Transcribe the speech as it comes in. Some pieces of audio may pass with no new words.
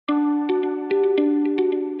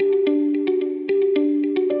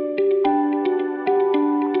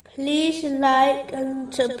like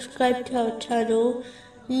and subscribe to our channel.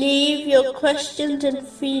 Leave your questions and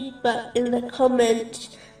feedback in the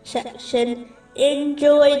comments section.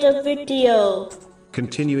 Enjoy the video.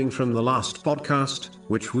 Continuing from the last podcast,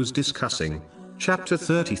 which was discussing chapter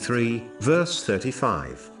 33, verse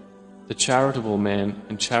 35. The charitable men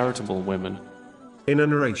and charitable women. In a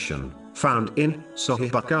narration found in Sahih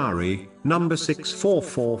Bukhari, number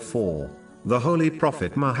 6444, the Holy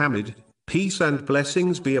Prophet Muhammad, peace and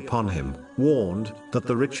blessings be upon him, warned that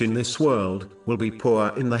the rich in this world will be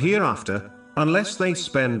poor in the hereafter, unless they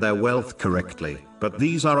spend their wealth correctly, but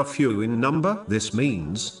these are a few in number. This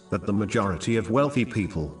means that the majority of wealthy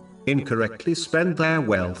people incorrectly spend their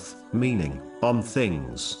wealth, meaning on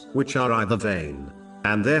things which are either vain,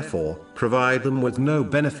 and therefore provide them with no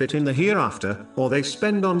benefit in the hereafter, or they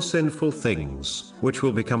spend on sinful things which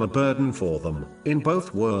will become a burden for them in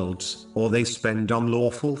both worlds, or they spend on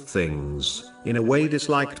lawful things in a way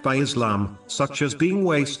disliked by Islam, such as being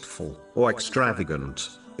wasteful or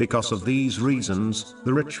extravagant. Because of these reasons,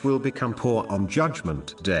 the rich will become poor on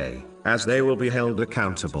Judgment Day, as they will be held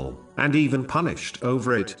accountable, and even punished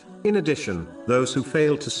over it. In addition, those who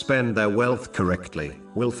fail to spend their wealth correctly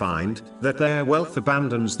will find that their wealth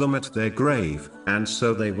abandons them at their grave, and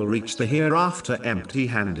so they will reach the hereafter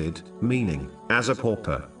empty-handed, meaning as a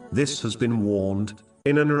pauper. This has been warned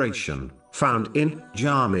in a narration found in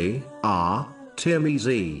Jami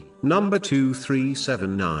Tirmizi, number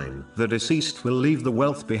 2379. The deceased will leave the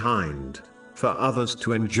wealth behind for others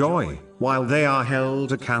to enjoy, while they are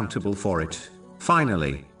held accountable for it.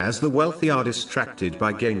 Finally, as the wealthy are distracted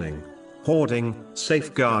by gaining, hoarding,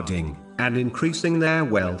 safeguarding, and increasing their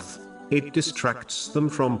wealth, it distracts them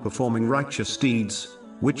from performing righteous deeds,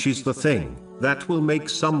 which is the thing that will make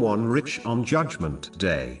someone rich on Judgment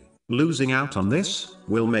Day. Losing out on this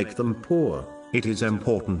will make them poor. It is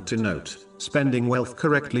important to note, spending wealth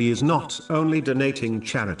correctly is not only donating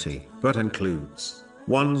charity, but includes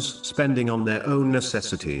one's spending on their own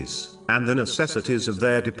necessities, and the necessities of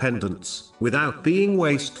their dependents, without being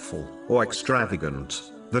wasteful or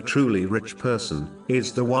extravagant. The truly rich person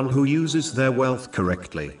is the one who uses their wealth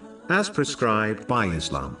correctly, as prescribed by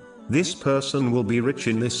Islam. This person will be rich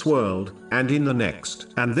in this world, and in the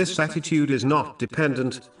next. And this attitude is not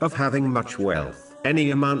dependent of having much wealth.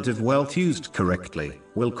 Any amount of wealth used correctly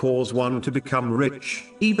will cause one to become rich,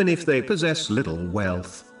 even if they possess little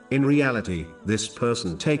wealth. In reality, this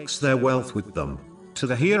person takes their wealth with them to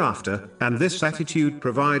the hereafter, and this attitude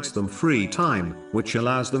provides them free time, which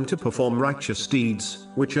allows them to perform righteous deeds,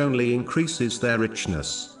 which only increases their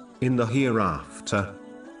richness in the hereafter.